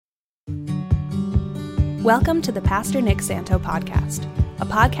Welcome to the Pastor Nick Santo podcast, a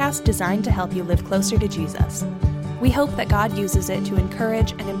podcast designed to help you live closer to Jesus. We hope that God uses it to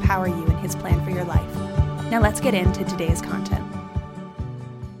encourage and empower you in His plan for your life. Now let's get into today's content.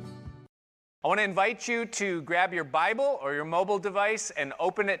 I want to invite you to grab your Bible or your mobile device and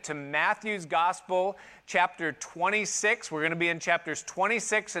open it to Matthew's Gospel, chapter 26. We're going to be in chapters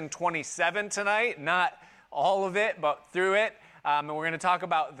 26 and 27 tonight, not all of it, but through it. And we're going to talk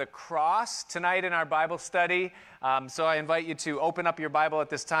about the cross tonight in our Bible study. So I invite you to open up your Bible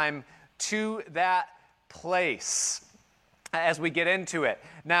at this time to that place as we get into it.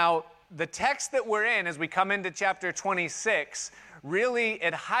 Now, the text that we're in as we come into chapter 26, really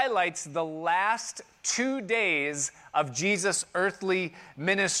it highlights the last 2 days of Jesus' earthly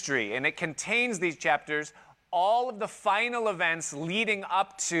ministry. And it contains these chapters, all of the final events leading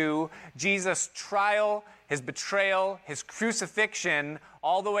up to Jesus' trial, his betrayal, his crucifixion,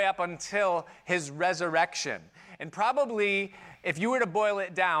 all the way up until his resurrection. And probably, if you were to boil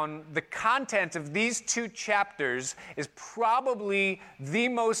it down, the content of these 2 chapters is probably the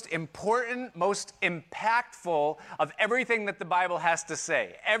most important, most impactful of everything that the Bible has to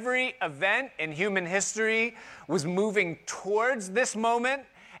say. Every event in human history was moving towards this moment,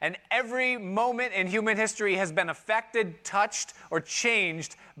 and every moment in human history has been affected, touched, or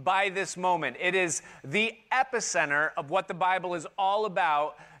changed by this moment. It is the epicenter of what the Bible is all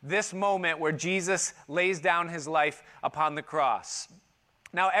about, this moment where Jesus lays down his life upon the cross.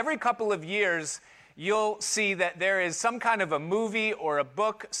 Now, every couple of years, you'll see that there is some kind of a movie or a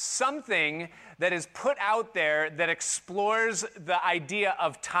book, something that is put out there that explores the idea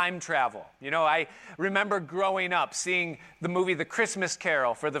of time travel. You know, I remember growing up seeing the movie The Christmas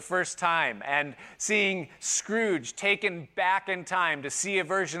Carol for the first time and seeing Scrooge taken back in time to see a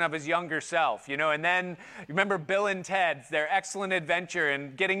version of his younger self, you know, and then you remember Bill and Ted, their excellent adventure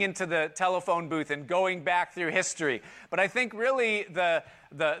and getting into the telephone booth and going back through history. But I think really the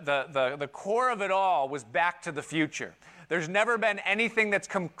core of it all was Back to the Future. There's never been anything that's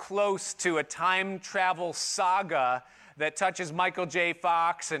come close to a time travel saga that touches Michael J.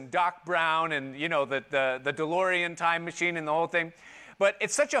 Fox and Doc Brown and, you know, the DeLorean time machine and the whole thing. But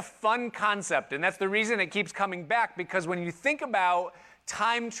it's such a fun concept, and that's the reason it keeps coming back, because when you think about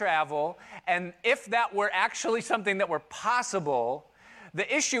time travel, and if that were actually something that were possible,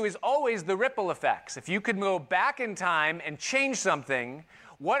 the issue is always the ripple effects. If you could go back in time and change something,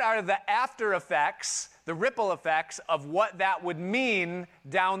 what are the after effects, the ripple effects of what that would mean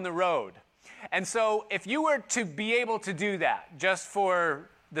down the road? And so if you were to be able to do that, just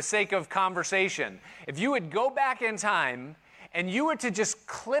for the sake of conversation, if you would go back in time and you were to just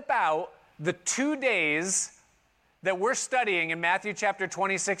clip out the 2 days that we're studying in Matthew chapter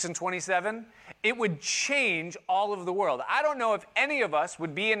 26 and 27, it would change all of the world. I don't know if any of us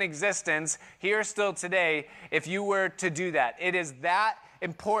would be in existence here still today if you were to do that. It is that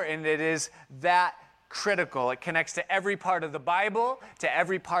important. It is that critical. It connects to every part of the Bible, to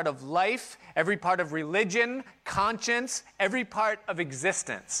every part of life, every part of religion, conscience, every part of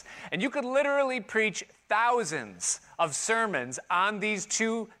existence. And you could literally preach thousands of sermons on these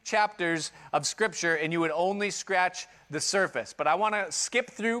 2 chapters of Scripture, and you would only scratch the surface. But I want to skip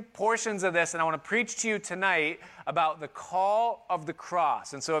through portions of this, and I want to preach to you tonight about the call of the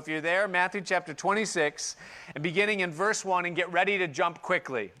cross. And so if you're there, Matthew chapter 26, and beginning in verse 1, and get ready to jump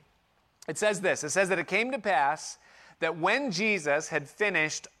quickly. It says this. It says that it came to pass that when Jesus had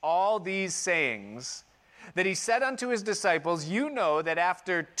finished all these sayings, that he said unto his disciples, you know that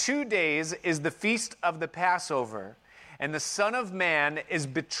after 2 days is the feast of the Passover, and the Son of Man is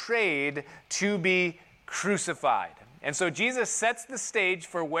betrayed to be crucified. And so Jesus sets the stage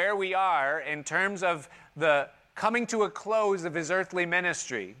for where we are in terms of the coming to a close of his earthly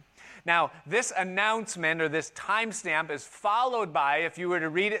ministry. Now, this announcement or this timestamp is followed by, if you were to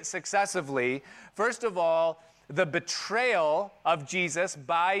read it successively, first of all, the betrayal of Jesus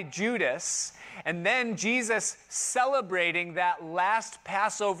by Judas, and then Jesus celebrating that last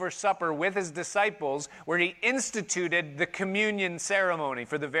Passover supper with his disciples where he instituted the communion ceremony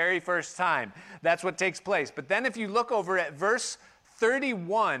for the very first time. That's what takes place. But then if you look over at verse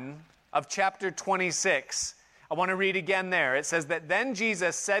 31 of chapter 26, I want to read again there. It says that then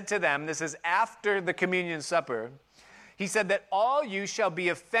Jesus said to them, this is after the communion supper, he said that all you shall be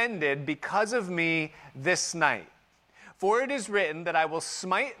offended because of me this night. For it is written that I will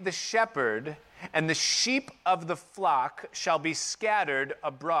smite the shepherd, and the sheep of the flock shall be scattered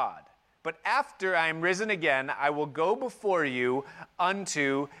abroad. But after I am risen again, I will go before you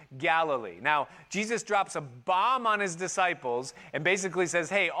unto Galilee. Now, Jesus drops a bomb on his disciples and basically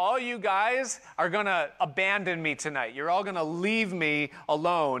says, hey, all you guys are going to abandon me tonight. You're all going to leave me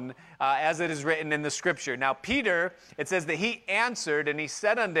alone, as it is written in the scripture. Now, Peter, it says that he answered and he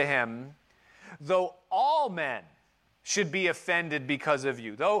said unto him, though all men should be offended because of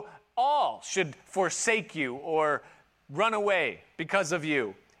you, though all should forsake you or run away because of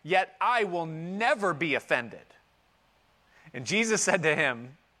you, yet I will never be offended. And Jesus said to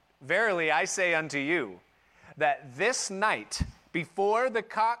him, verily I say unto you, that this night, before the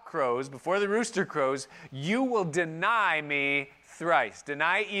cock crows, before the rooster crows, you will deny me thrice,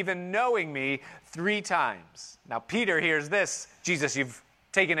 deny even knowing me 3 times. Now Peter hears this, Jesus, you've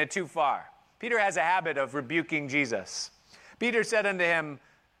taken it too far. Peter has a habit of rebuking Jesus. Peter said unto him,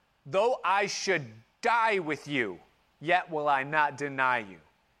 though I should die with you, yet will I not deny you.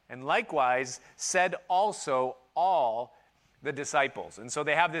 And likewise said also all the disciples. And so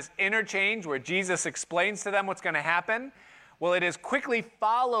they have this interchange where Jesus explains to them what's going to happen. Well, it is quickly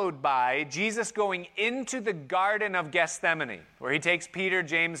followed by Jesus going into the Garden of Gethsemane, where he takes Peter,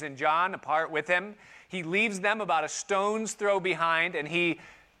 James, and John apart with him. He leaves them about a stone's throw behind, and he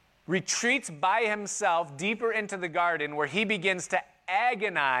retreats by himself deeper into the garden, where he begins to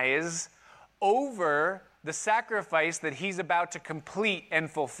agonize over the sacrifice that he's about to complete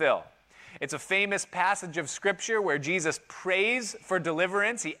and fulfill. It's a famous passage of Scripture where Jesus prays for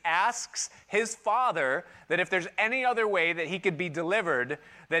deliverance. He asks his Father that if there's any other way that he could be delivered,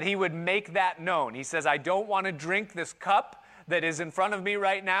 that he would make that known. He says, I don't want to drink this cup that is in front of me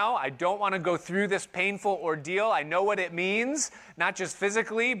right now. I don't want to go through this painful ordeal. I know what it means, not just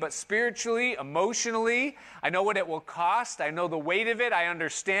physically, but spiritually, emotionally. I know what it will cost. I know the weight of it. I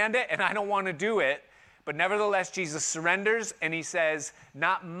understand it, and I don't want to do it. But nevertheless, Jesus surrenders, and he says,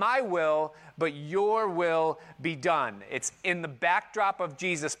 not my will, but your will be done. It's in the backdrop of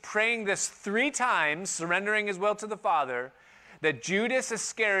Jesus praying this 3 times, surrendering his will to the Father, that Judas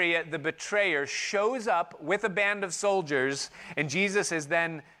Iscariot, the betrayer, shows up with a band of soldiers, and Jesus is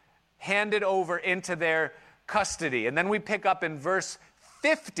then handed over into their custody. And then we pick up in verse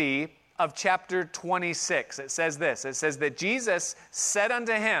 50 of chapter 26. It says this. It says that Jesus said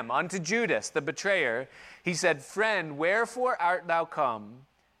unto him, unto Judas, the betrayer, he said, friend, wherefore art thou come?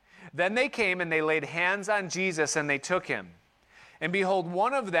 Then they came and they laid hands on Jesus and they took him. And behold,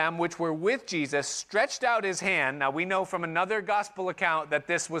 one of them which were with Jesus stretched out his hand. Now we know from another gospel account that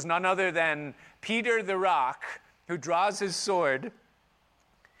this was none other than Peter the rock, who draws his sword.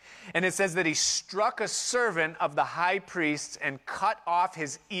 And it says that he struck a servant of the high priest and cut off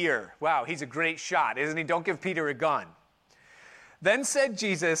his ear. Wow, he's a great shot, isn't he? Don't give Peter a gun. Then said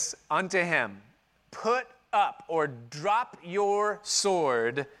Jesus unto him, put up or drop your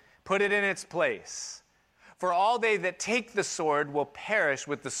sword, put it in its place. For all they that take the sword will perish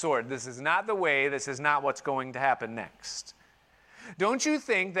with the sword. This is not the way, this is not what's going to happen next. Don't you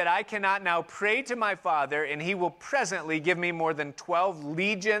think that I cannot now pray to my Father, and he will presently give me more than 12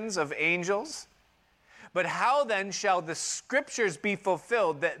 legions of angels? But how then shall the scriptures be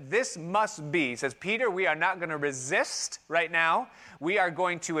fulfilled that this must be? Says Peter, we are not going to resist right now. We are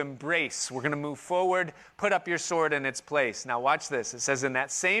going to embrace. We're going to move forward. Put up your sword in its place. Now watch this. It says, in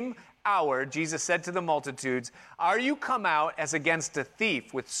that same hour, Jesus said to the multitudes, are you come out as against a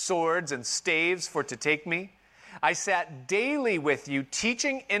thief with swords and staves for to take me? I sat daily with you,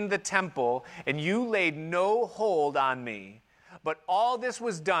 teaching in the temple, and you laid no hold on me. But all this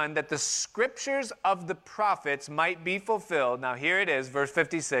was done that the scriptures of the prophets might be fulfilled. Now here it is, verse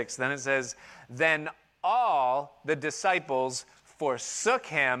 56. Then it says, then all the disciples forsook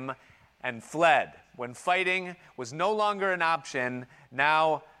him and fled. When fighting was no longer an option,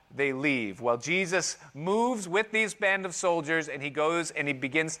 now they leave. Well, Jesus moves with these band of soldiers, and he goes and he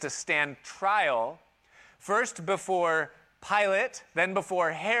begins to stand trial. First before Pilate, then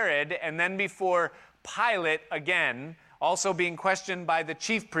before Herod, and then before Pilate again, also being questioned by the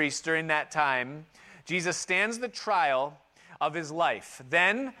chief priests during that time. Jesus stands the trial of his life.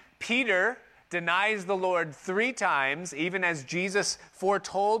 Then Peter denies the Lord 3 times, even as Jesus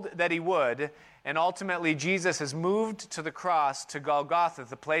foretold that he would. And ultimately, Jesus is moved to the cross, to Golgotha,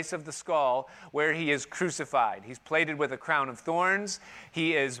 the place of the skull, where he is crucified. He's plated with a crown of thorns.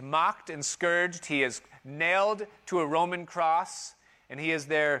 He is mocked and scourged. He is nailed to a Roman cross. And he is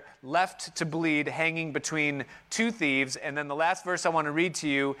there left to bleed, hanging between 2 thieves. And then the last verse I want to read to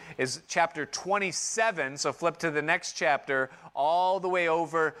you is chapter 27. So flip to the next chapter, all the way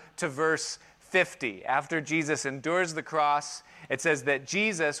over to verse 50. After Jesus endures the cross, it says that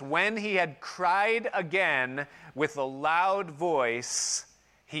Jesus, when he had cried again with a loud voice,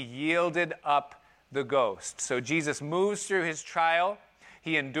 he yielded up the ghost. So Jesus moves through his trial.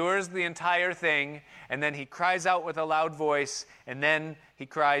 He endures the entire thing, and then he cries out with a loud voice, and then he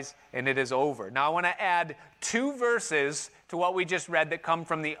cries, and it is over. Now, I want to add 2 verses to what we just read that come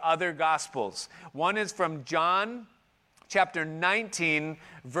from the other Gospels. One is from John chapter 19,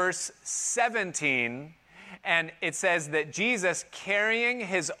 verse 17, and it says that Jesus, carrying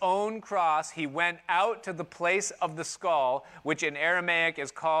his own cross, he went out to the place of the skull, which in Aramaic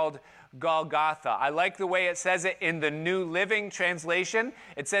is called Golgotha. I like the way it says it in the New Living Translation.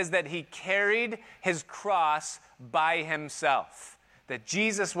 It says that he carried his cross by himself. That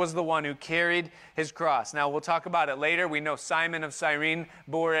Jesus was the one who carried his cross. Now, we'll talk about it later. We know Simon of Cyrene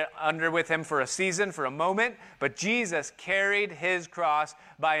bore it under with him for a season, for a moment. But Jesus carried his cross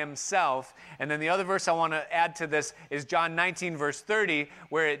by himself. And then the other verse I want to add to this is John 19, verse 30,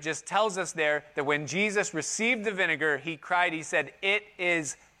 where it just tells us there that when Jesus received the vinegar, he cried, he said, "It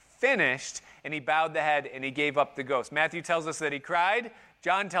is finished," and he bowed the head and he gave up the ghost. Matthew tells us that he cried.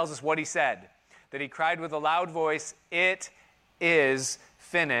 John tells us what he said, that he cried with a loud voice, "It is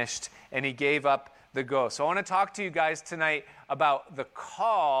finished," and he gave up the ghost. So I want to talk to you guys tonight about the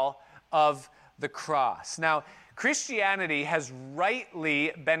call of the cross. Now, Christianity has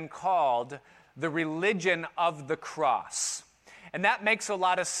rightly been called the religion of the cross. And that makes a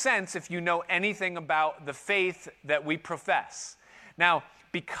lot of sense if you know anything about the faith that we profess. Now,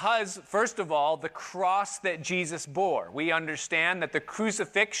 because, first of all, the cross that Jesus bore. We understand that the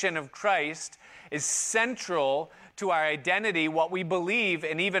crucifixion of Christ is central to our identity, what we believe,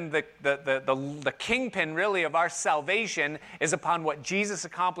 and even the kingpin, really, of our salvation is upon what Jesus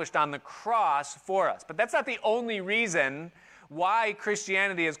accomplished on the cross for us. But that's not the only reason why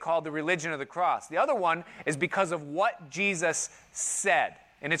Christianity is called the religion of the cross. The other one is because of what Jesus said.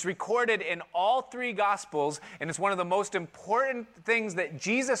 And it's recorded in all 3 Gospels, and it's one of the most important things that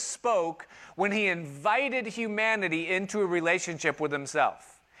Jesus spoke when he invited humanity into a relationship with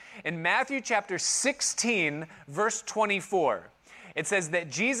himself. In Matthew chapter 16, verse 24, it says that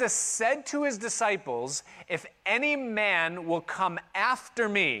Jesus said to his disciples, "If any man will come after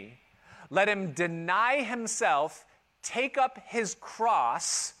me, let him deny himself, take up his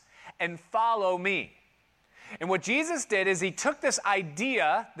cross, and follow me." And what Jesus did is he took this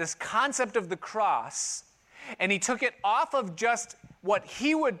idea, this concept of the cross, and he took it off of just what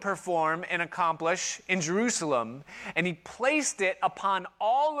he would perform and accomplish in Jerusalem, and he placed it upon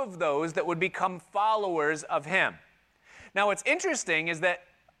all of those that would become followers of him. Now, what's interesting is that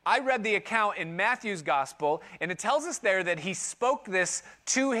I read the account in Matthew's gospel, and it tells us there that he spoke this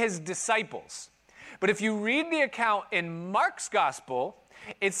to his disciples. But if you read the account in Mark's gospel,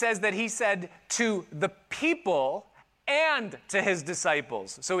 it says that he said to the people and to his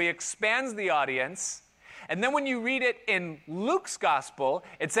disciples. So he expands the audience. And then when you read it in Luke's gospel,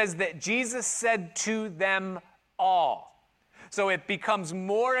 it says that Jesus said to them all. So it becomes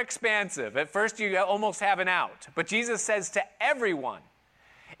more expansive. At first you almost have an out. But Jesus says to everyone,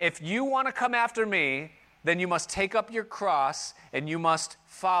 if you want to come after me, then you must take up your cross and you must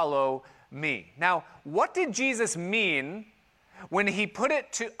follow me. Now, what did Jesus mean when he put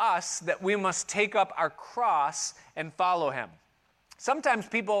it to us that we must take up our cross and follow him? Sometimes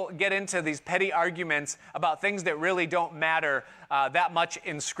people get into these petty arguments about things that really don't matter that much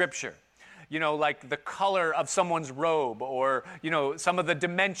in Scripture. You know, like the color of someone's robe, or, you know, some of the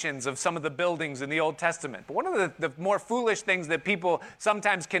dimensions of some of the buildings in the Old Testament. But one of the more foolish things that people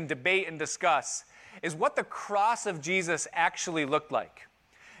sometimes can debate and discuss is what the cross of Jesus actually looked like.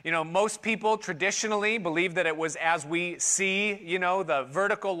 You know, most people traditionally believe that it was as we see, you know, the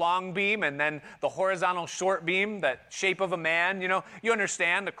vertical long beam and then the horizontal short beam, that shape of a man, you know, you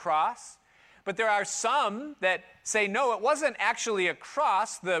understand the cross. But there are some that say, no, it wasn't actually a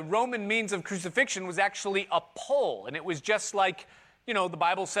cross. The Roman means of crucifixion was actually a pole, and it was just like, you know, the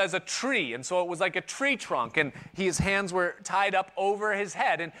Bible says a tree, and so it was like a tree trunk, and his hands were tied up over his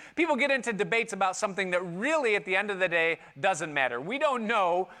head. And people get into debates about something that really, at the end of the day, doesn't matter. We don't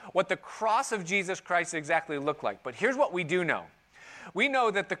know what the cross of Jesus Christ exactly looked like, but here's what we do know. We know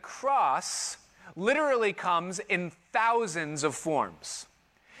that the cross literally comes in thousands of forms.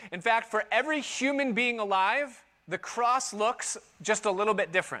 In fact, for every human being alive, the cross looks just a little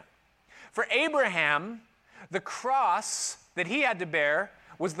bit different. For Abraham, the cross that he had to bear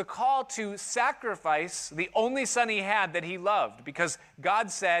was the call to sacrifice the only son he had that he loved, because God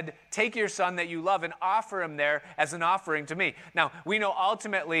said, take your son that you love and offer him there as an offering to me. Now, we know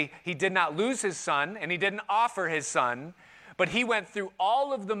ultimately he did not lose his son and he didn't offer his son, but he went through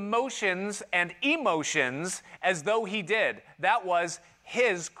all of the motions and emotions as though he did. That was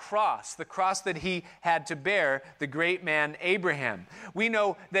his cross, the cross that he had to bear, the great man Abraham. We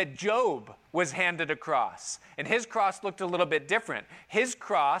know that Job was handed a cross, and his cross looked a little bit different. His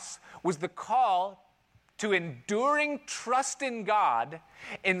cross was the call to enduring trust in God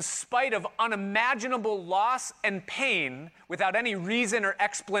in spite of unimaginable loss and pain without any reason or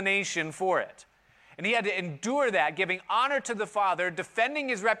explanation for it. And he had to endure that, giving honor to the Father, defending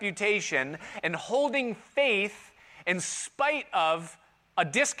his reputation, and holding faith in spite of a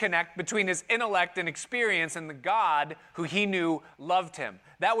disconnect between his intellect and experience and the God who he knew loved him.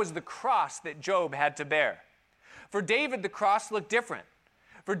 That was the cross that Job had to bear. For David, the cross looked different.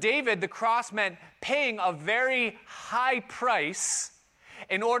 For David, the cross meant paying a very high price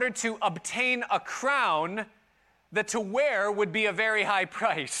in order to obtain a crown that to wear would be a very high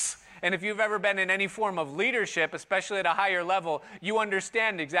price. And if you've ever been in any form of leadership, especially at a higher level, you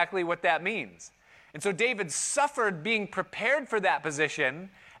understand exactly what that means. And so David suffered being prepared for that position,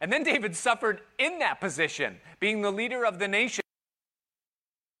 and then David suffered in that position, being the leader of the nation.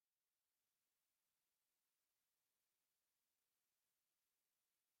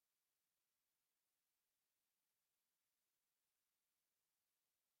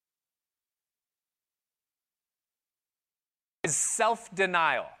 Is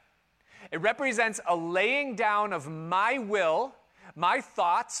self-denial. It represents a laying down of my will, my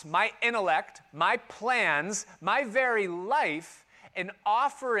thoughts, my intellect, my plans, my very life, and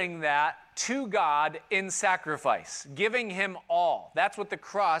offering that to God in sacrifice, giving him all. That's what the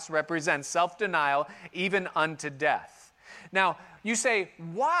cross represents, self-denial, even unto death. Now, you say,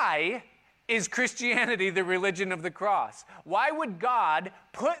 why is Christianity the religion of the cross? Why would God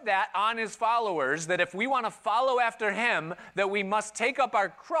put that on his followers, that if we want to follow after him, that we must take up our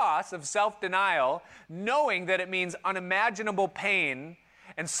cross of self-denial, knowing that it means unimaginable pain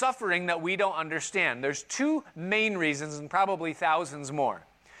and suffering that we don't understand? There's two main reasons, and probably thousands more.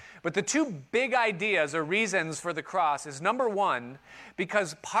 But the two big ideas or reasons for the cross is, number one,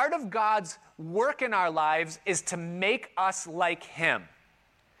 because part of God's work in our lives is to make us like him.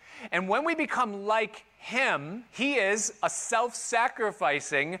 And when we become like him, he is a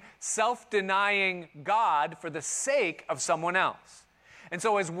self-sacrificing, self-denying God for the sake of someone else. And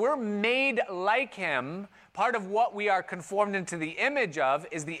so as we're made like him, part of what we are conformed into the image of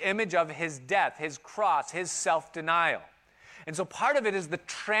is the image of his death, his cross, his self-denial. And so part of it is the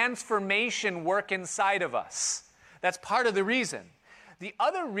transformation work inside of us. That's part of the reason. The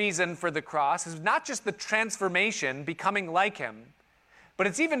other reason for the cross is not just the transformation, becoming like him, but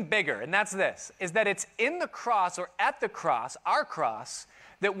it's even bigger, and that's this, is that it's in the cross, or at the cross, our cross,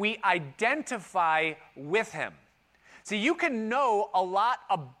 that we identify with him. See, you can know a lot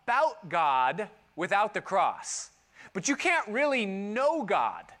about God without the cross, but you can't really know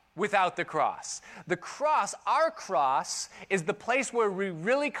God without the cross. The cross, our cross, is the place where we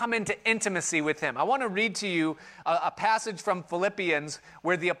really come into intimacy with him. I want to read to you a passage from Philippians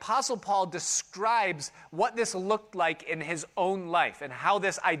where the Apostle Paul describes what this looked like in his own life and how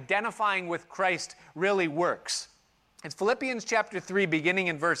this identifying with Christ really works. It's Philippians chapter 3, beginning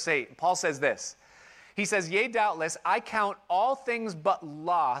in verse 8. Paul says this. He says, "Yea, doubtless, I count all things but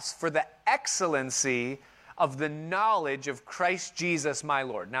loss for the excellency of the knowledge of Christ Jesus my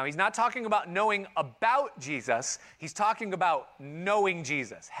Lord." Now, he's not talking about knowing about Jesus. He's talking about knowing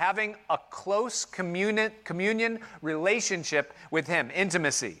Jesus, having a close communion relationship with him,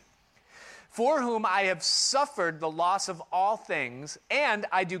 intimacy. "For whom I have suffered the loss of all things, and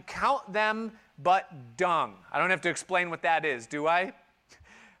I do count them but dung." I don't have to explain what that is, do I?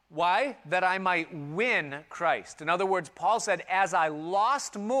 Why? That I might win Christ. In other words, Paul said, as I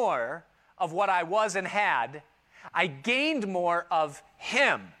lost more of what I was and had, I gained more of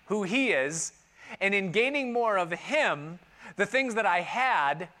him, who he is, and in gaining more of him, the things that I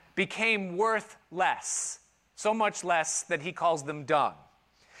had became worth less, so much less that he calls them dung.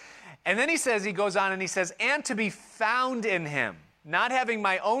 And then he goes on and he says, "And to be found in him, not having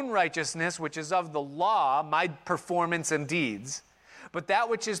my own righteousness, which is of the law, my performance and deeds, but that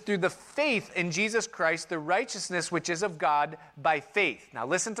which is through the faith in Jesus Christ, the righteousness which is of God by faith." Now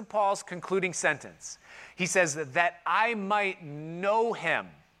listen to Paul's concluding sentence. He says, "that I might know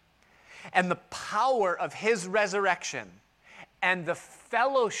him and the power of his resurrection and the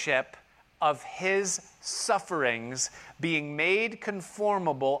fellowship of his sufferings, being made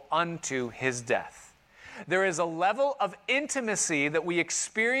conformable unto his death." There is a level of intimacy that we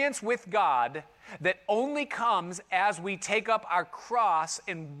experience with God that only comes as we take up our cross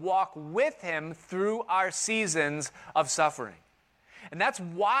and walk with him through our seasons of suffering. And that's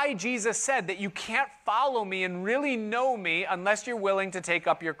why Jesus said that you can't follow me and really know me unless you're willing to take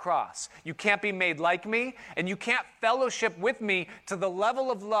up your cross. You can't be made like me, and you can't fellowship with me to the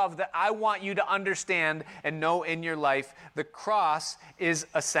level of love that I want you to understand and know in your life. The cross is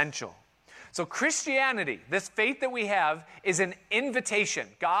essential. So Christianity, this faith that we have, is an invitation.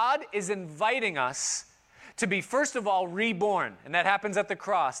 God is inviting us to be, first of all, reborn. And that happens at the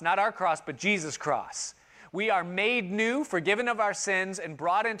cross, not our cross, but Jesus' cross. We are made new, forgiven of our sins, and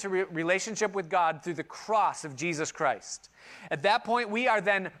brought into relationship with God through the cross of Jesus Christ. At that point, we are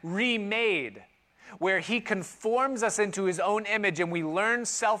then remade, where he conforms us into his own image, and we learn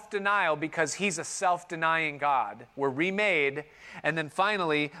self-denial because he's a self-denying God. We're remade, and then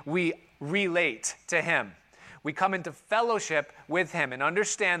finally, we relate to him. We come into fellowship with him, and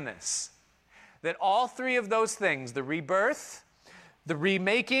understand this, that all three of those things, the rebirth, the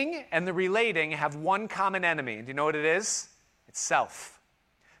remaking, and the relating, have one common enemy. And do you know what it is? It's self.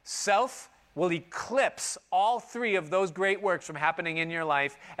 Self will eclipse all three of those great works from happening in your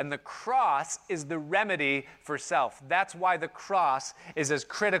life, and the cross is the remedy for self. That's why the cross is as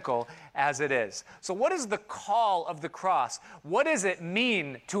critical as it is. So what is the call of the cross? What does it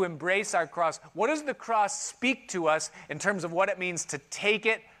mean to embrace our cross? What does the cross speak to us in terms of what it means to take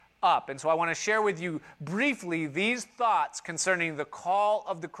it up? And so I want to share with you briefly these thoughts concerning the call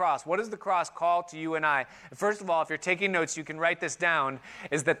of the cross. What does the cross call to you and I? First of all, if you're taking notes, you can write this down,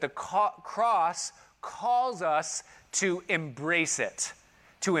 is that the cross calls us to embrace it.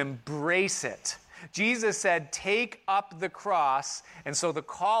 To embrace it. Jesus said, take up the cross, and so the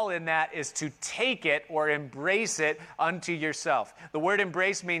call in that is to take it or embrace it unto yourself. The word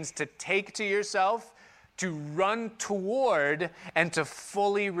embrace means to take to yourself, to run toward, and to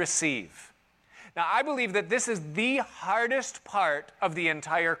fully receive. Now, I believe that this is the hardest part of the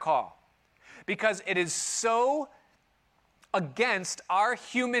entire call, because it is so against our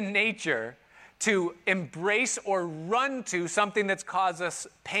human nature to embrace or run to something that's caused us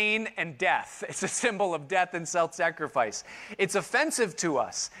pain and death. It's a symbol of death and self-sacrifice. It's offensive to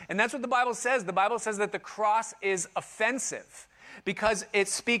us, and that's what the Bible says. The Bible says that the cross is offensive, because it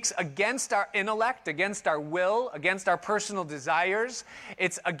speaks against our intellect, against our will, against our personal desires.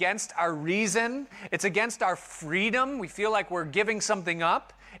 It's against our reason. It's against our freedom. We feel like we're giving something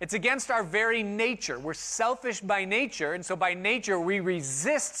up. It's against our very nature. We're selfish by nature, and so by nature we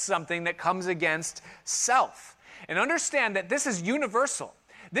resist something that comes against self. And understand that this is universal.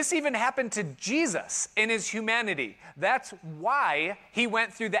 This even happened to Jesus in his humanity. That's why he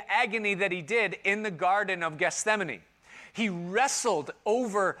went through the agony that he did in the Garden of Gethsemane. He wrestled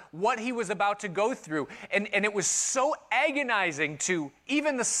over what he was about to go through, and it was so agonizing to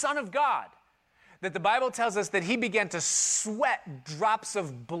even the Son of God that the Bible tells us that he began to sweat drops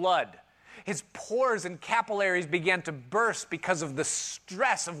of blood. His pores and capillaries began to burst because of the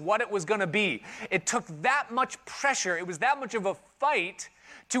stress of what it was going to be. It took that much pressure, it was that much of a fight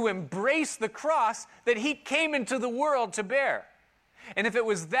to embrace the cross that he came into the world to bear. And if it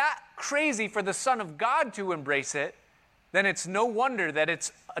was that crazy for the Son of God to embrace it, then it's no wonder that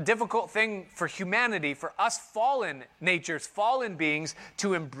it's a difficult thing for humanity, for us fallen natures, fallen beings,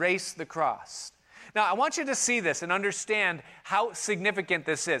 to embrace the cross. Now, I want you to see this and understand how significant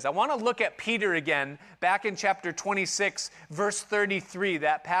this is. I want to look at Peter again, back in chapter 26, verse 33,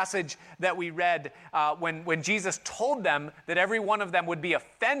 that passage that we read when Jesus told them that every one of them would be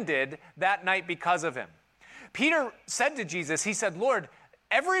offended that night because of him. Peter said to Jesus, he said, Lord,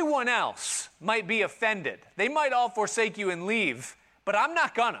 everyone else might be offended. They might all forsake you and leave, but I'm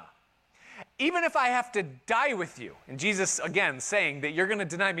not gonna. Even if I have to die with you. And Jesus, again, saying that you're going to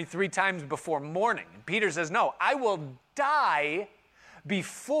deny me 3 times before morning. And Peter says, no, I will die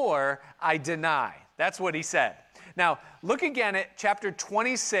before I deny. That's what he said. Now, look again at chapter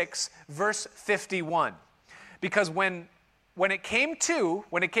 26, verse 51. Because when it came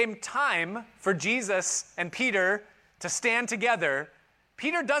time for Jesus and Peter to stand together,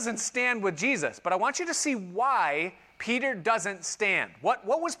 Peter doesn't stand with Jesus. But I want you to see why Peter doesn't stand. What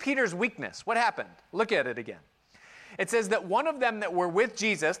was Peter's weakness? What happened? Look at it again. It says that one of them that were with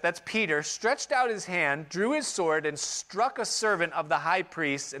Jesus, that's Peter, stretched out his hand, drew his sword, and struck a servant of the high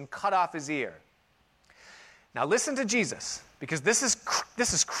priest and cut off his ear. Now listen to Jesus, because this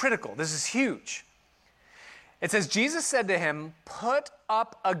is critical. This is huge. It says, Jesus said to him, put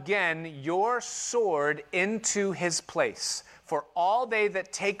up again your sword into his place, for all they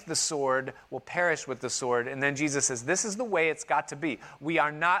that take the sword will perish with the sword. And then Jesus says, this is the way it's got to be. We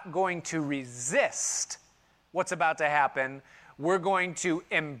are not going to resist what's about to happen. We're going to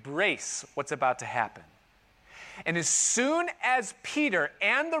embrace what's about to happen. And as soon as Peter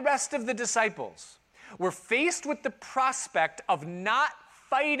and the rest of the disciples were faced with the prospect of not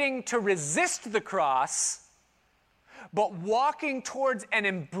fighting to resist the cross, but walking towards and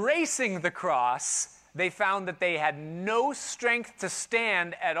embracing the cross, they found that they had no strength to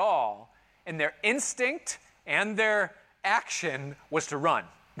stand at all, and their instinct and their action was to run.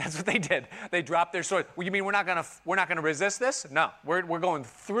 That's what they did. They dropped their sword. Well, you mean we're not gonna resist this? No, we're going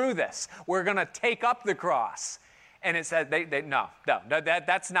through this. We're gonna take up the cross. And it said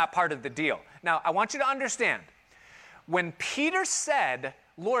that's not part of the deal. Now, I want you to understand, when Peter said,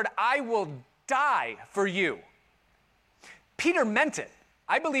 "Lord, I will die for you," Peter meant it.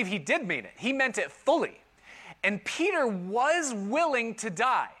 I believe he did mean it. He meant it fully. And Peter was willing to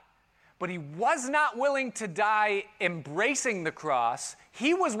die. But he was not willing to die embracing the cross.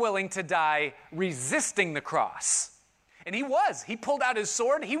 He was willing to die resisting the cross. And he was. He pulled out his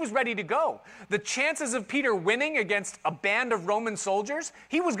sword. He was ready to go. The chances of Peter winning against a band of Roman soldiers,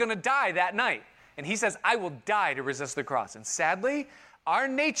 he was going to die that night. And he says, "I will die to resist the cross." And sadly, our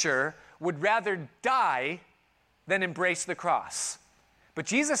nature would rather die than embrace the cross. But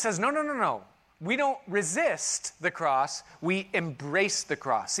Jesus says, no. We don't resist the cross. We embrace the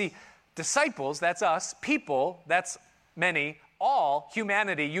cross. See, disciples, that's us, people, that's many, all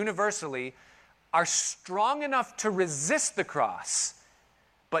humanity universally, are strong enough to resist the cross,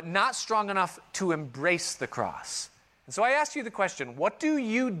 but not strong enough to embrace the cross. And so I ask you the question, what do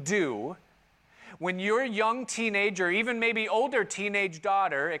you do when your young teenage or even maybe older teenage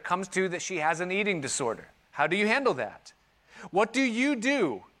daughter, it comes to that she has an eating disorder? How do you handle that? What do you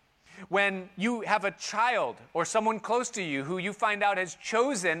do when you have a child or someone close to you who you find out has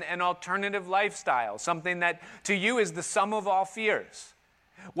chosen an alternative lifestyle, something that to you is the sum of all fears?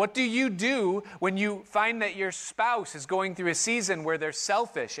 What do you do when you find that your spouse is going through a season where they're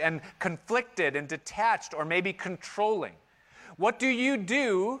selfish and conflicted and detached or maybe controlling? What do you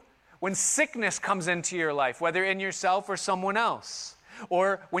do when sickness comes into your life, whether in yourself or someone else?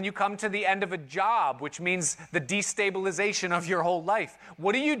 Or when you come to the end of a job, which means the destabilization of your whole life?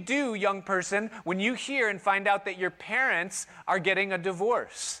 What do you do, young person, when you hear and find out that your parents are getting a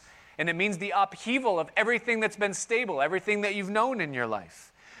divorce? And it means the upheaval of everything that's been stable, everything that you've known in your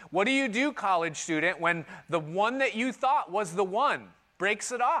life. What do you do, college student, when the one that you thought was the one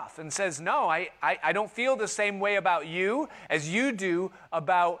breaks it off and says, "No, I don't feel the same way about you as you do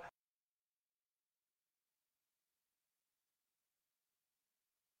about..."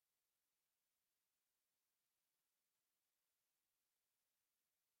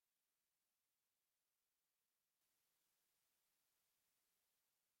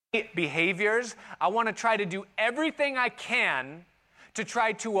 behaviors. I want to try to do everything I can to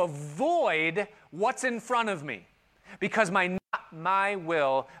try to avoid what's in front of me, because not my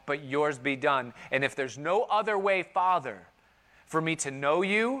will, but yours be done. And if there's no other way, Father, for me to know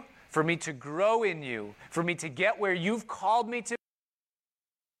you, for me to grow in you, for me to get where you've called me to,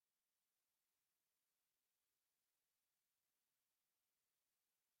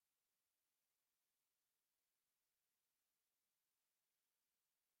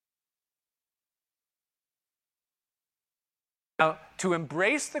 now, to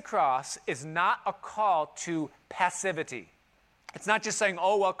embrace the cross is not a call to passivity. It's not just saying,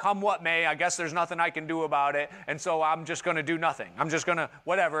 "Oh, well, come what may, I guess there's nothing I can do about it, and so I'm just going to do nothing. I'm just going to,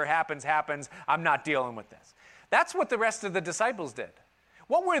 whatever happens, happens. I'm not dealing with this." That's what the rest of the disciples did.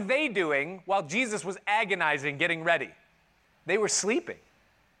 What were they doing while Jesus was agonizing, getting ready? They were sleeping.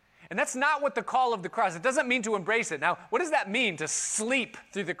 And that's not what the call of the cross. It doesn't mean to embrace it. Now, what does that mean, to sleep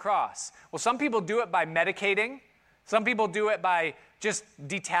through the cross? Well, some people do it by medicating. Some people do it by just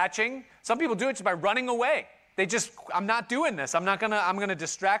detaching. Some people do it just by running away. I'm not doing this. I'm going to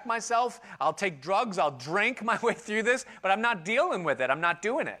distract myself. I'll take drugs. I'll drink my way through this, but I'm not dealing with it. I'm not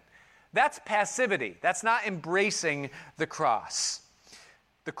doing it. That's passivity. That's not embracing the cross.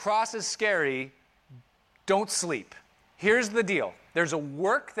 The cross is scary. Don't sleep. Here's the deal. There's a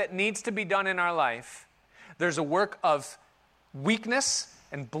work that needs to be done in our life. There's a work of weakness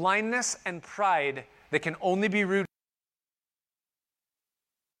and blindness and pride that can only be rooted.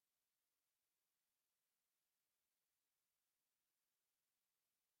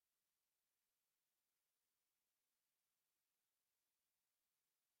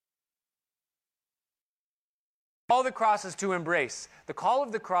 All the cross is to embrace. The call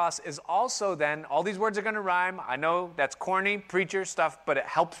of the cross is also then, all these words are going to rhyme. I know that's corny, preacher stuff, but it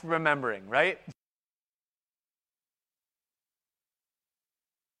helps remembering, right?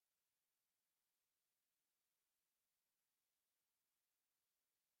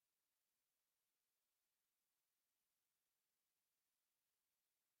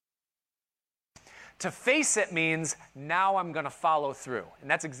 To face it means, now I'm going to follow through. And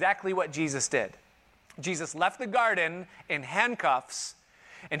that's exactly what Jesus did. Jesus left the garden in handcuffs,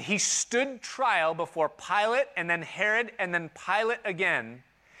 and he stood trial before Pilate and then Herod and then Pilate again.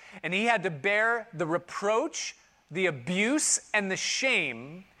 And he had to bear the reproach, the abuse, and the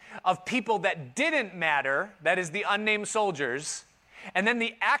shame of people that didn't matter, that is the unnamed soldiers, and then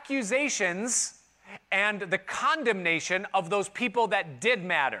the accusations and the condemnation of those people that did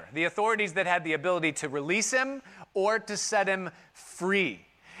matter, the authorities that had the ability to release him or to set him free.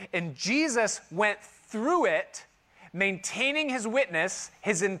 And Jesus went through it, maintaining his witness,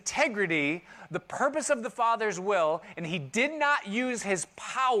 his integrity, the purpose of the Father's will, and he did not use his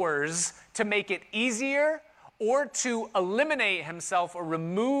powers to make it easier or to eliminate himself or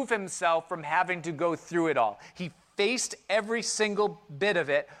remove himself from having to go through it all. He faced every single bit of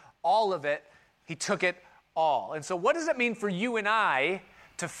it, all of it. He took it all. And so what does it mean for you and I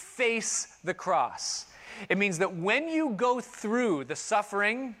to face the cross? It means that when you go through the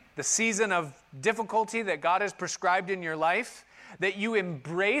suffering, the season of difficulty that God has prescribed in your life, that you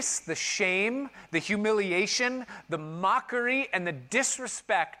embrace the shame, the humiliation, the mockery, and the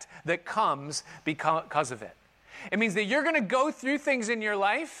disrespect that comes because of it. It means that you're going to go through things in your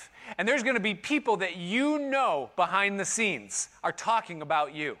life, and there's going to be people that you know behind the scenes are talking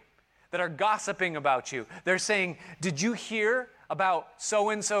about you, that are gossiping about you. They're saying, did you hear about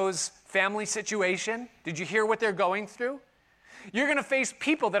so-and-so's family situation? Did you hear what they're going through? You're going to face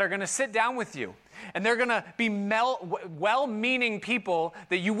people that are going to sit down with you, and they're going to be well-meaning people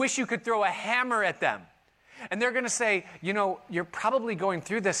that you wish you could throw a hammer at them. And they're going to say, you know, you're probably going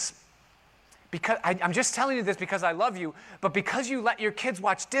through this because I'm just telling you this because I love you, but because you let your kids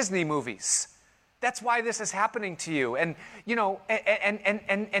watch Disney movies. That's why this is happening to you. And, you know,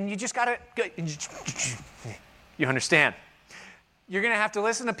 and you just got to, you understand. You're going to have to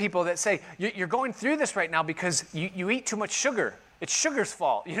listen to people that say, you're going through this right now because you eat too much sugar. It's sugar's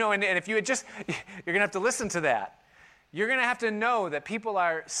fault. You know, and if you had just, you're going to have to listen to that. You're going to have to know that people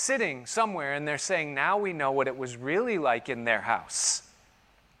are sitting somewhere and they're saying, now we know what it was really like in their house.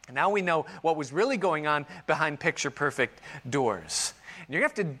 And now we know what was really going on behind picture-perfect doors. And you're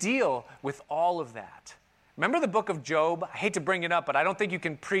going to have to deal with all of that. Remember the book of Job? I hate to bring it up, but I don't think you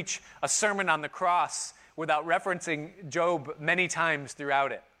can preach a sermon on the cross without referencing Job many times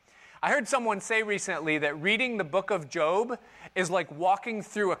throughout it. I heard someone say recently that reading the book of Job is like walking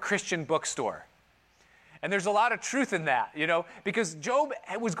through a Christian bookstore. And there's a lot of truth in that, you know, because Job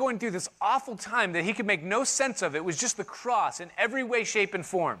was going through this awful time that he could make no sense of. It was just the cross in every way, shape, and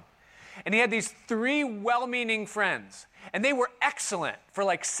form. And he had these 3 well-meaning friends, and they were excellent for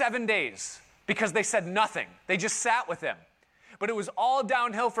like 7 days because they said nothing. They just sat with him. But it was all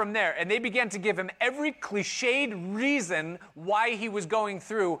downhill from there, and they began to give him every cliched reason why he was going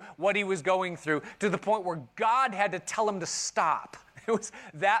through what he was going through, to the point where God had to tell him to stop. It was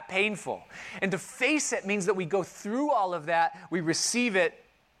that painful. And to face it means that we go through all of that, we receive it,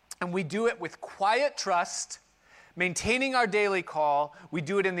 and we do it with quiet trust, maintaining our daily call. We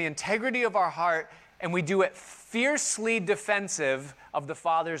do it in the integrity of our heart, and we do it fiercely defensive of the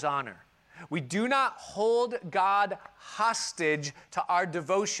Father's honor. We do not hold God hostage to our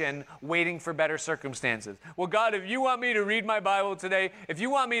devotion, waiting for better circumstances. Well, God, if you want me to read my Bible today, if you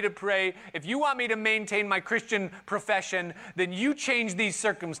want me to pray, if you want me to maintain my Christian profession, then you change these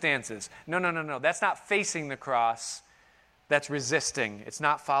circumstances. No. That's not facing the cross. That's resisting. It's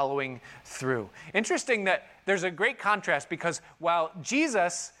not following through. Interesting that there's a great contrast, because while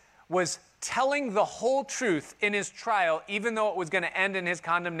Jesus was telling the whole truth in his trial, even though it was going to end in his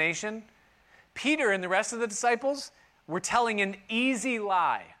condemnation, Peter and the rest of the disciples were telling an easy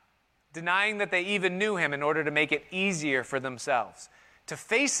lie, denying that they even knew him in order to make it easier for themselves. To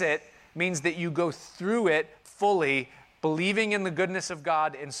face it means that you go through it fully, believing in the goodness of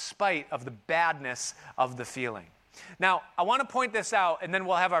God in spite of the badness of the feeling. Now, I want to point this out, and then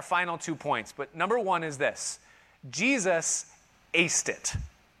we'll have our final 2 points. But number 1 is this: Jesus aced it.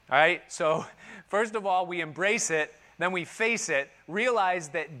 All right? So, first of all, we embrace it, then we face it, realize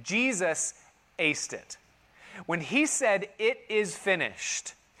that Jesus aced it. When he said, "It is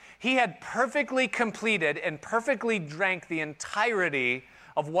finished," he had perfectly completed and perfectly drank the entirety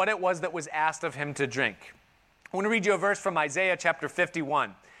of what it was that was asked of him to drink. I want to read you a verse from Isaiah chapter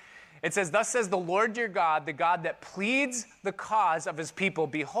 51. It says, "Thus says the Lord your God, the God that pleads the cause of his people.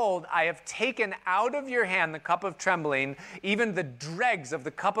 Behold, I have taken out of your hand the cup of trembling, even the dregs of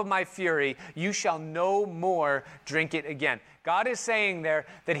the cup of my fury. You shall no more drink it again." God is saying there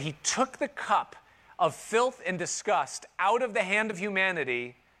that he took the cup of filth and disgust out of the hand of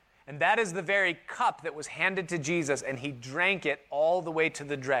humanity, and that is the very cup that was handed to Jesus, and he drank it all the way to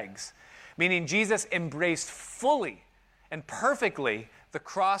the dregs. Meaning Jesus embraced fully and perfectly the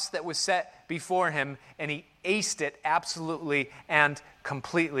cross that was set before him, and he aced it absolutely and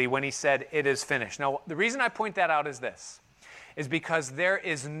completely when he said, "It is finished." Now, the reason I point that out is because there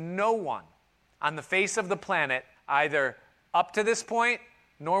is no one on the face of the planet, either up to this point,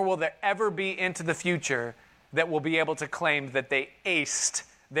 nor will there ever be into the future, that will be able to claim that they aced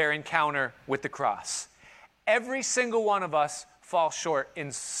their encounter with the cross. Every single one of us falls short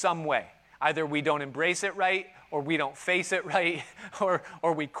in some way. Either we don't embrace it right, or we don't face it right,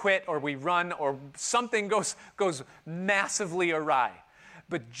 or we quit, or we run, or something goes massively awry.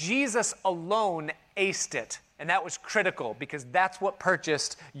 But Jesus alone aced it, and that was critical because that's what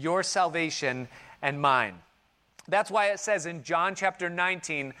purchased your salvation and mine. That's why it says in John chapter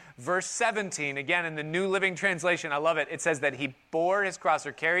 19, verse 17, again in the New Living Translation, I love it, it says that he bore his cross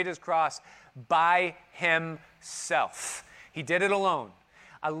or carried his cross by himself. He did it alone.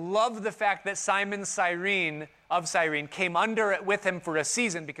 I love the fact that Simon of Cyrene came under it with him for a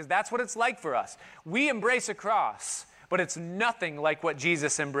season, because that's what it's like for us. We embrace a cross, but it's nothing like what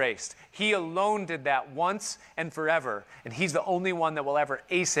Jesus embraced. He alone did that once and forever, and he's the only one that will ever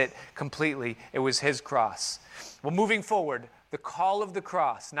ace it completely. It was his cross. Well, moving forward, the call of the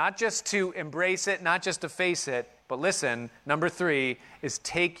cross, not just to embrace it, not just to face it, but listen, number 3 is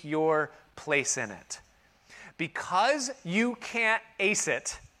take your place in it. Because you can't ace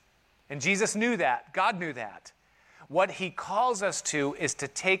it, and Jesus knew that, God knew that, what he calls us to is to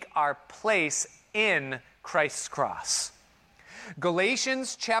take our place in Christ's cross.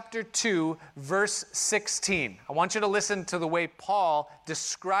 Galatians chapter 2, verse 16. I want you to listen to the way Paul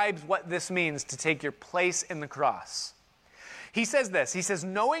describes what this means to take your place in the cross. He says this, he says,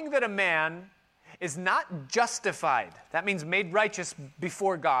 knowing that a man is not justified, that means made righteous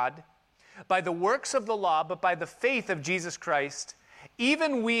before God, by the works of the law, but by the faith of Jesus Christ,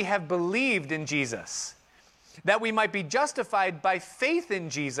 even we have believed in Jesus, that we might be justified by faith in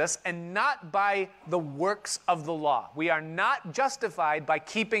Jesus and not by the works of the law. We are not justified by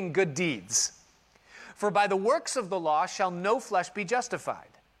keeping good deeds. For by the works of the law shall no flesh be justified.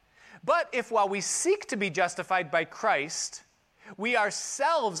 But if while we seek to be justified by Christ, we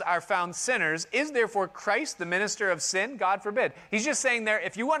ourselves are found sinners, is therefore Christ the minister of sin? God forbid. He's just saying there,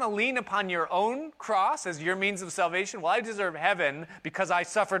 if you want to lean upon your own cross as your means of salvation, well, I deserve heaven because I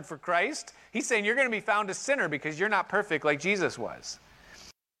suffered for Christ. He's saying you're going to be found a sinner because you're not perfect like Jesus was.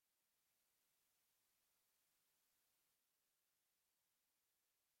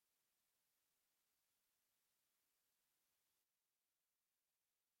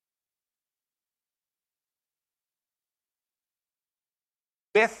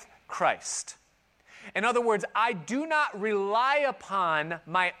 With Christ. In other words, I do not rely upon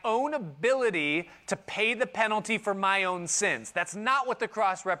my own ability to pay the penalty for my own sins. That's not what the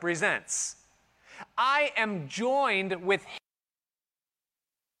cross represents. I am joined with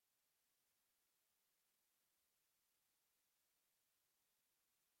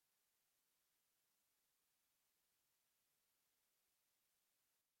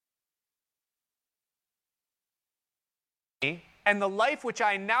Him. And the life which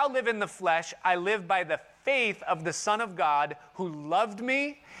I now live in the flesh, I live by the faith of the Son of God who loved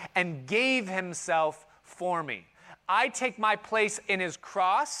me and gave himself for me. I take my place in his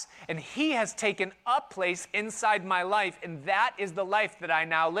cross, and he has taken a place inside my life, and that is the life that I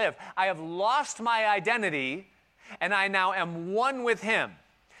now live. I have lost my identity, and I now am one with him.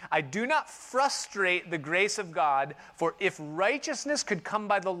 I do not frustrate the grace of God, for if righteousness could come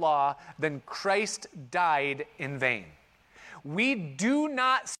by the law, then Christ died in vain. We do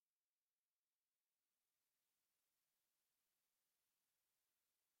not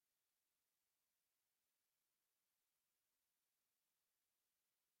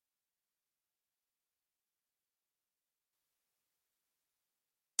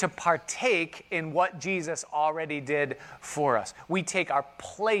to partake in what Jesus already did for us. We take our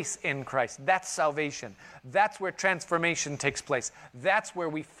place in Christ. That's salvation. That's where transformation takes place. That's where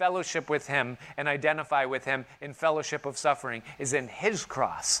we fellowship with him and identify with him in fellowship of suffering, is in his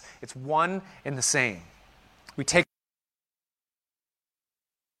cross. It's one and the same. We take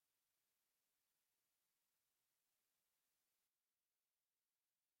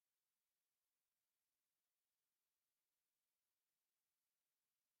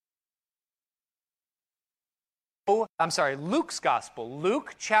Luke's gospel.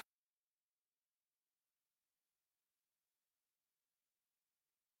 Luke chapter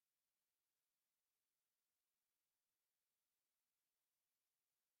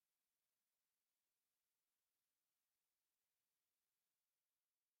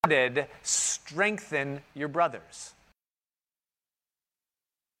strengthen your brothers.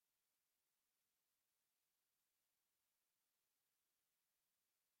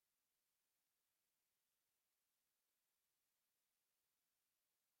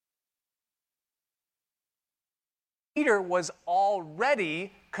 Peter was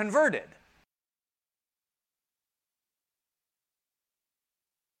already converted.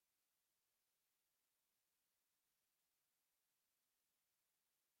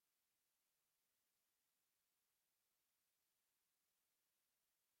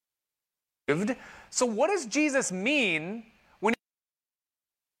 So what does Jesus mean when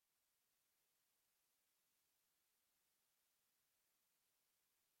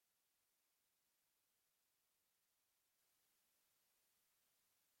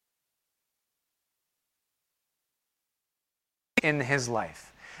in his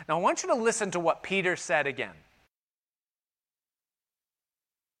life? Now I want you to listen to what Peter said again.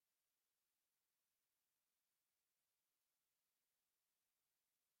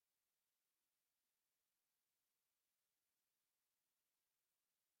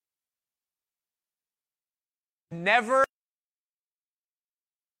 Never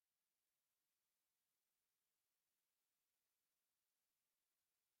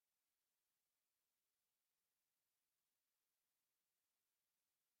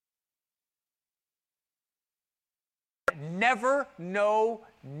no,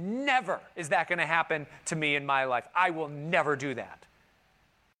 never is that going to happen to me in my life. I will never do that.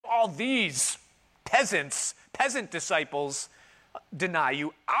 All these peasant disciples deny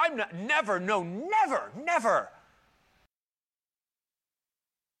you. I'm not, never, no, never, never.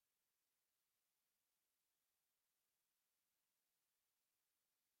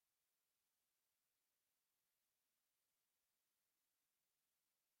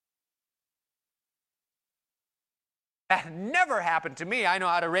 That never happened to me. I know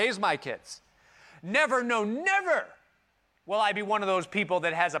how to raise my kids. Never, no, never will I be one of those people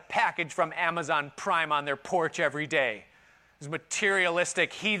that has a package from Amazon Prime on their porch every day. Those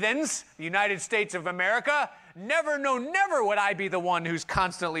materialistic heathens, the United States of America. Never, no, never would I be the one who's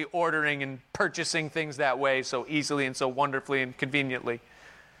constantly ordering and purchasing things that way so easily and so wonderfully and conveniently.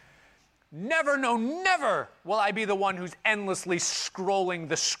 Never, no, never will I be the one who's endlessly scrolling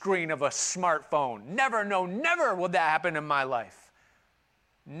the screen of a smartphone. Never, no, never will that happen in my life.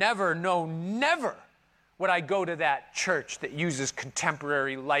 Never, no, never would I go to that church that uses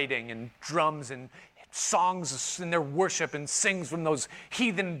contemporary lighting and drums and songs in their worship and sings from those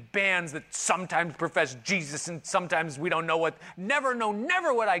heathen bands that sometimes profess Jesus and sometimes we don't know what. Never, no,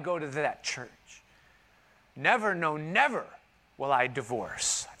 never would I go to that church. Never, no, never will I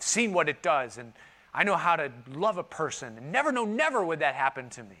divorce. I've seen what it does, and I know how to love a person. And never, no, never would that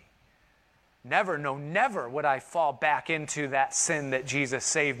happen to me. Never, no, never would I fall back into that sin that Jesus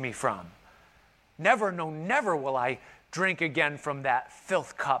saved me from. Never, no, never will I drink again from that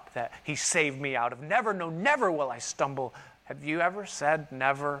filth cup that he saved me out of. Never, no, never will I stumble. Have you ever said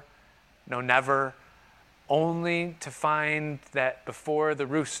never, no, never, only to find that before the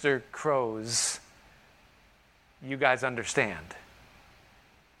rooster crows, you guys understand?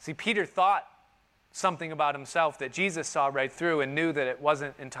 See, Peter thought something about himself that Jesus saw right through and knew that it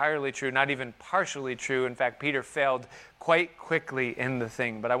wasn't entirely true, not even partially true. In fact, Peter failed quite quickly in the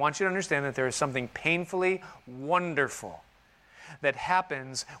thing. But I want you to understand that there is something painfully wonderful that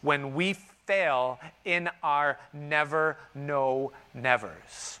happens when we fail in our never, no,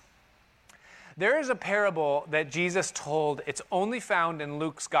 nevers. There is a parable that Jesus told. It's only found in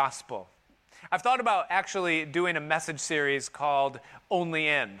Luke's gospel. I've thought about actually doing a message series called Only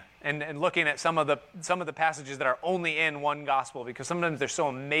In, and looking at some of the passages that are only in one gospel, because sometimes they're so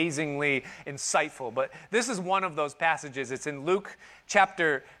amazingly insightful. But this is one of those passages. It's in Luke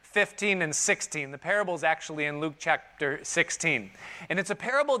chapter 15 and 16. The parable is actually in Luke chapter 16. And it's a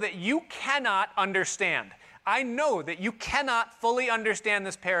parable that you cannot understand. I know that you cannot fully understand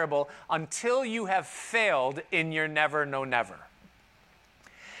this parable until you have failed in your never, no, never.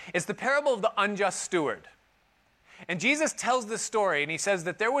 It's the parable of the unjust steward. And Jesus tells this story, and he says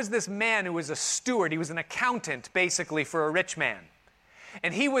that there was this man who was a steward. He was an accountant, basically, for a rich man.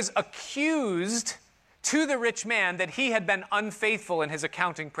 And he was accused to the rich man that he had been unfaithful in his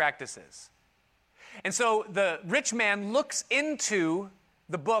accounting practices. And so the rich man looks into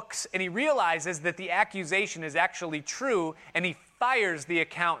the books, and he realizes that the accusation is actually true, and he fires the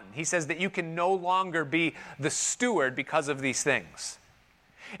accountant. He says that you can no longer be the steward because of these things.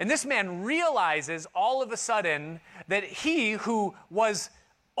 And this man realizes all of a sudden that he who was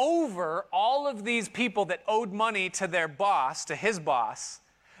over all of these people that owed money to their boss, to his boss,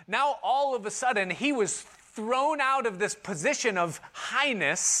 now all of a sudden he was thrown out of this position of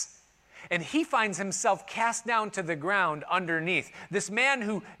highness, and he finds himself cast down to the ground underneath. This man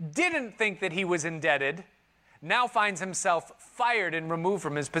who didn't think that he was indebted now finds himself fired and removed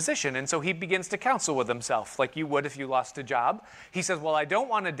from his position. And so he begins to counsel with himself, like you would if you lost a job. He says, well, I don't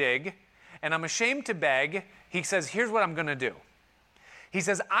want to dig, and I'm ashamed to beg, he says, here's what I'm going to do. He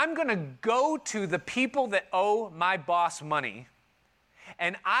says, I'm going to go to the people that owe my boss money,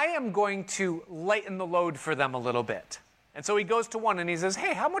 and I am going to lighten the load for them a little bit. And so he goes to one and he says,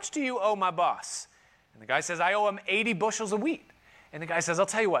 hey, how much do you owe my boss? And the guy says, I owe him 80 bushels of wheat. And the guy says, I'll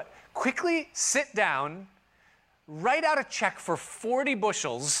tell you what, quickly sit down, write out a check for 40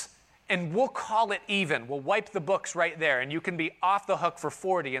 bushels, and we'll call it even. We'll wipe the books right there, and you can be off the hook for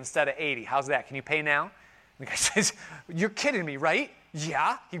 40 instead of 80. How's that? Can you pay now? And the guy says, you're kidding me, right?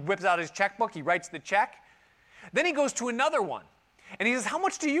 Yeah. He whips out his checkbook. He writes the check. Then he goes to another one. And he says, how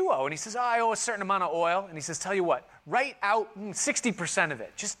much do you owe? And he says, I owe a certain amount of oil. And he says, tell you what, write out 60% of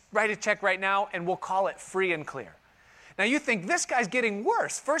it. Just write a check right now, and we'll call it free and clear. Now you think, this guy's getting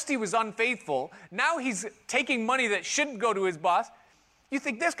worse. First he was unfaithful. Now he's taking money that shouldn't go to his boss. You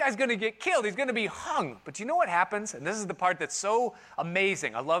think this guy's going to get killed. He's going to be hung. But you know what happens? And this is the part that's so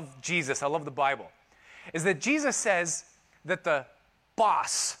amazing. I love Jesus. I love the Bible. Is that Jesus says that the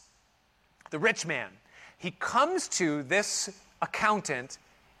boss, the rich man, he comes to this accountant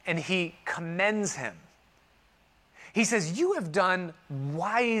and he commends him. He says, you have done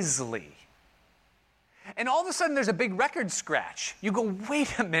wisely. And all of a sudden there's a big record scratch. You go,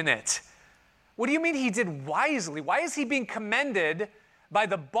 wait a minute. What do you mean he did wisely? Why is he being commended by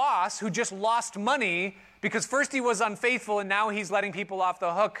the boss who just lost money because first he was unfaithful and now he's letting people off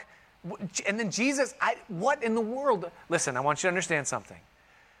the hook? And then Jesus, what in the world? Listen, I want you to understand something.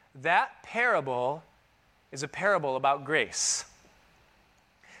 That parable is a parable about grace.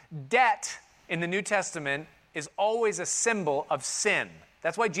 Debt in the New Testament is always a symbol of sin.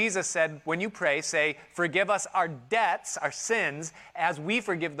 That's why Jesus said, when you pray, say, forgive us our debts, our sins, as we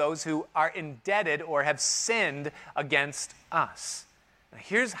forgive those who are indebted or have sinned against us. Now,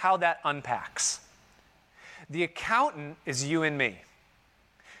 here's how that unpacks. The accountant is you and me.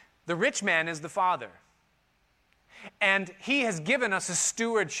 The rich man is the Father. And he has given us a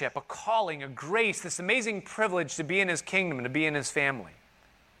stewardship, a calling, a grace, this amazing privilege to be in his kingdom and to be in his family.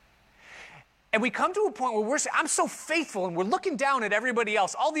 And we come to a point where I'm so faithful, and we're looking down at everybody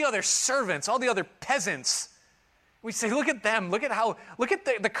else, all the other servants, all the other peasants. We say, look at them, look at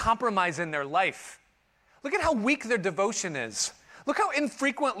the compromise in their life. Look at how weak their devotion is. Look how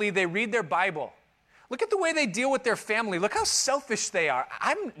infrequently they read their Bible. Look at the way they deal with their family. Look how selfish they are.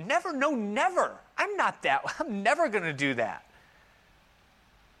 Never. I'm not that. I'm never going to do that.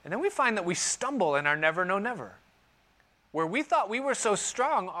 And then we find that we stumble in our never. Where we thought we were so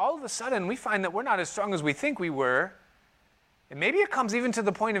strong, all of a sudden we find that we're not as strong as we think we were. And maybe it comes even to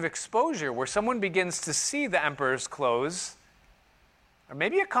the point of exposure where someone begins to see the emperor's clothes. Or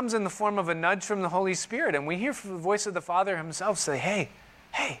maybe it comes in the form of a nudge from the Holy Spirit, and we hear from the voice of the Father himself say, hey,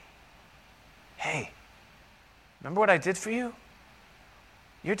 remember what I did for you?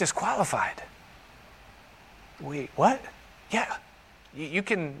 You're disqualified. Wait, what? Yeah, you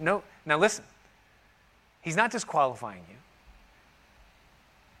can know. Now listen, he's not disqualifying you.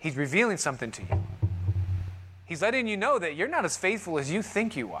 He's revealing something to you. He's letting you know that you're not as faithful as you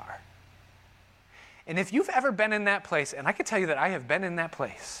think you are. And if you've ever been in that place, and I can tell you that I have been in that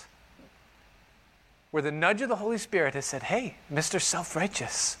place, where the nudge of the Holy Spirit has said, hey, Mr.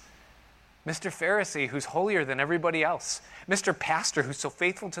 Self-Righteous, Mr. Pharisee who's holier than everybody else, Mr. Pastor who's so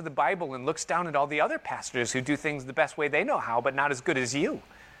faithful to the Bible and looks down at all the other pastors who do things the best way they know how, but not as good as you.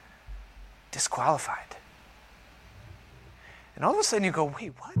 Disqualified. And all of a sudden you go,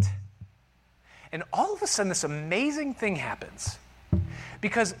 wait, what? And all of a sudden this amazing thing happens.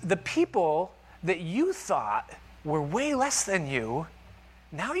 Because the people that you thought were way less than you,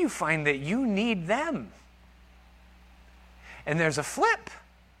 now you find that you need them. And there's a flip.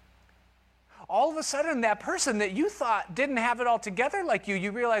 All of a sudden that person that you thought didn't have it all together like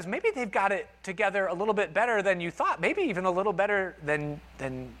you realize maybe they've got it together a little bit better than you thought, maybe even a little better than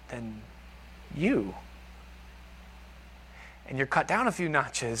you. And you're cut down a few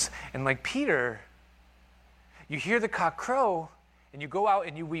notches, and like Peter, you hear the cock crow, and you go out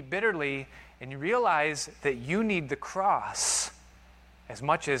and you weep bitterly, and you realize that you need the cross as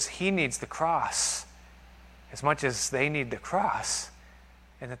much as he needs the cross, as much as they need the cross,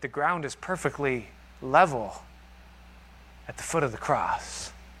 and that the ground is perfectly level at the foot of the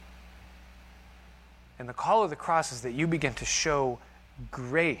cross. And the call of the cross is that you begin to show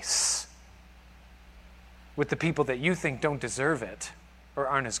grace with the people that you think don't deserve it, or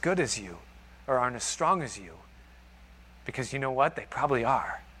aren't as good as you, or aren't as strong as you. Because you know what? They probably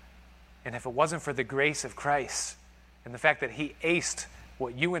are. And if it wasn't for the grace of Christ and the fact that he aced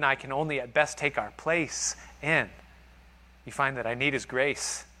what you and I can only at best take our place in, you find that I need his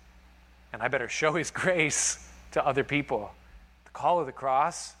grace, and I better show his grace to other people. The call of the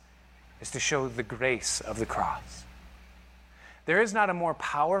cross is to show the grace of the cross. There is not a more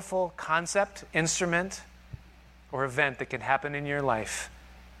powerful concept, instrument, or event that can happen in your life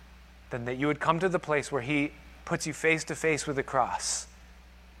than that you would come to the place where he puts you face to face with the cross.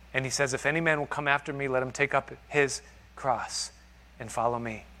 And he says, if any man will come after me, let him take up his cross and follow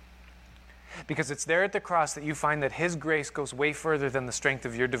me. Because it's there at the cross that you find that his grace goes way further than the strength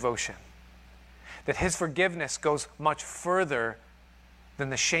of your devotion. That his forgiveness goes much further than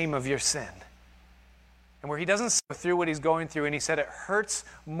the shame of your sin. And where he doesn't go through what he's going through, and he said, it hurts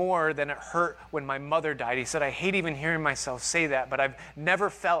more than it hurt when my mother died. He said, I hate even hearing myself say that, but I've never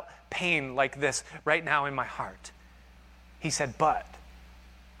felt pain like this right now in my heart. He said, but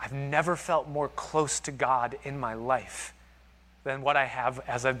I've never felt more close to God in my life than what I have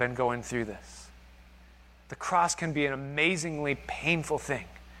as I've been going through this. The cross can be an amazingly painful thing,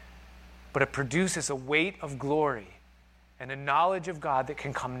 but it produces a weight of glory and a knowledge of God that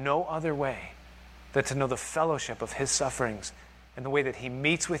can come no other way than to know the fellowship of his sufferings and the way that he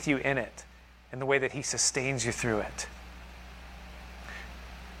meets with you in it and the way that he sustains you through it.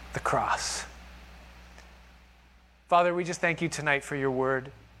 The cross. Father, we just thank you tonight for your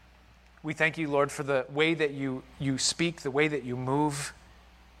word. We thank you, Lord, for the way that you speak, the way that you move.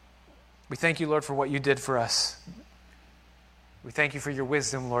 We thank you, Lord, for what you did for us. We thank you for your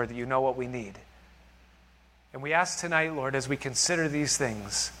wisdom, Lord, that you know what we need. And we ask tonight, Lord, as we consider these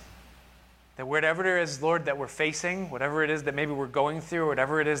things, that whatever it is, Lord, that we're facing, whatever it is that maybe we're going through,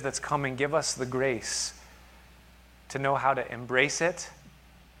 whatever it is that's coming, give us the grace to know how to embrace it,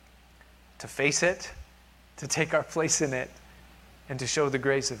 to face it, to take our place in it, and to show the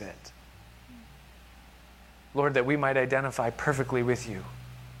grace of it. Lord, that we might identify perfectly with you.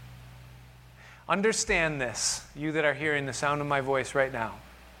 Understand this, you that are hearing the sound of my voice right now,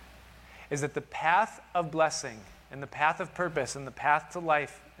 is that the path of blessing and the path of purpose and the path to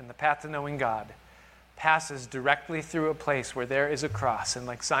life and the path to knowing God passes directly through a place where there is a cross. And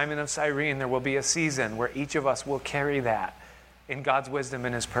like Simon of Cyrene, there will be a season where each of us will carry that in God's wisdom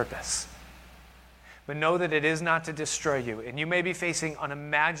and his purpose. But know that it is not to destroy you. And you may be facing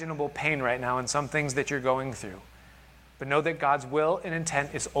unimaginable pain right now in some things that you're going through. But know that God's will and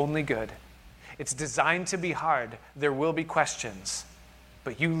intent is only good. It's designed to be hard. There will be questions.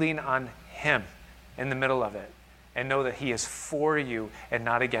 But you lean on him in the middle of it. And know that he is for you and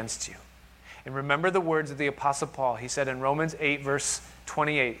not against you. And remember the words of the Apostle Paul. He said in Romans 8, verse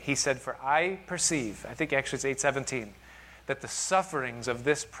 28, he said, for I perceive, I think actually it's 8:17, that the sufferings of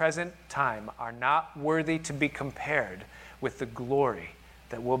this present time are not worthy to be compared with the glory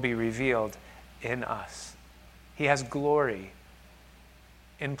that will be revealed in us. He has glory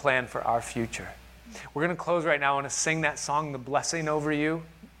in plan for our future. We're going to close right now. I want to sing that song, The Blessing Over You.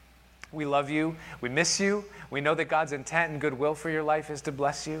 We love you. We miss you. We know that God's intent and goodwill for your life is to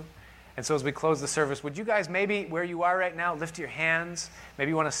bless you. And so as we close the service, would you guys maybe where you are right now, lift your hands. Maybe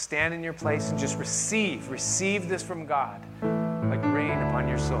you want to stand in your place and just receive this from God like rain upon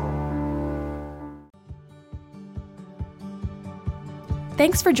your soul.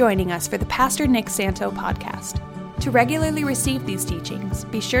 Thanks for joining us for the Pastor Nick Santo podcast. To regularly receive these teachings,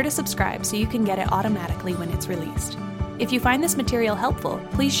 be sure to subscribe so you can get it automatically when it's released. If you find this material helpful,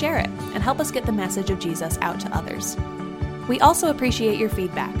 please share it and help us get the message of Jesus out to others. We also appreciate your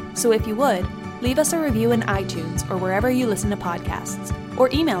feedback, so if you would, leave us a review in iTunes or wherever you listen to podcasts, or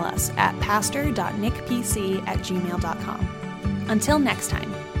email us at pastor.nickpc@gmail.com. Until next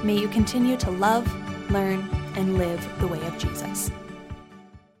time, may you continue to love, learn, and live the way of Jesus.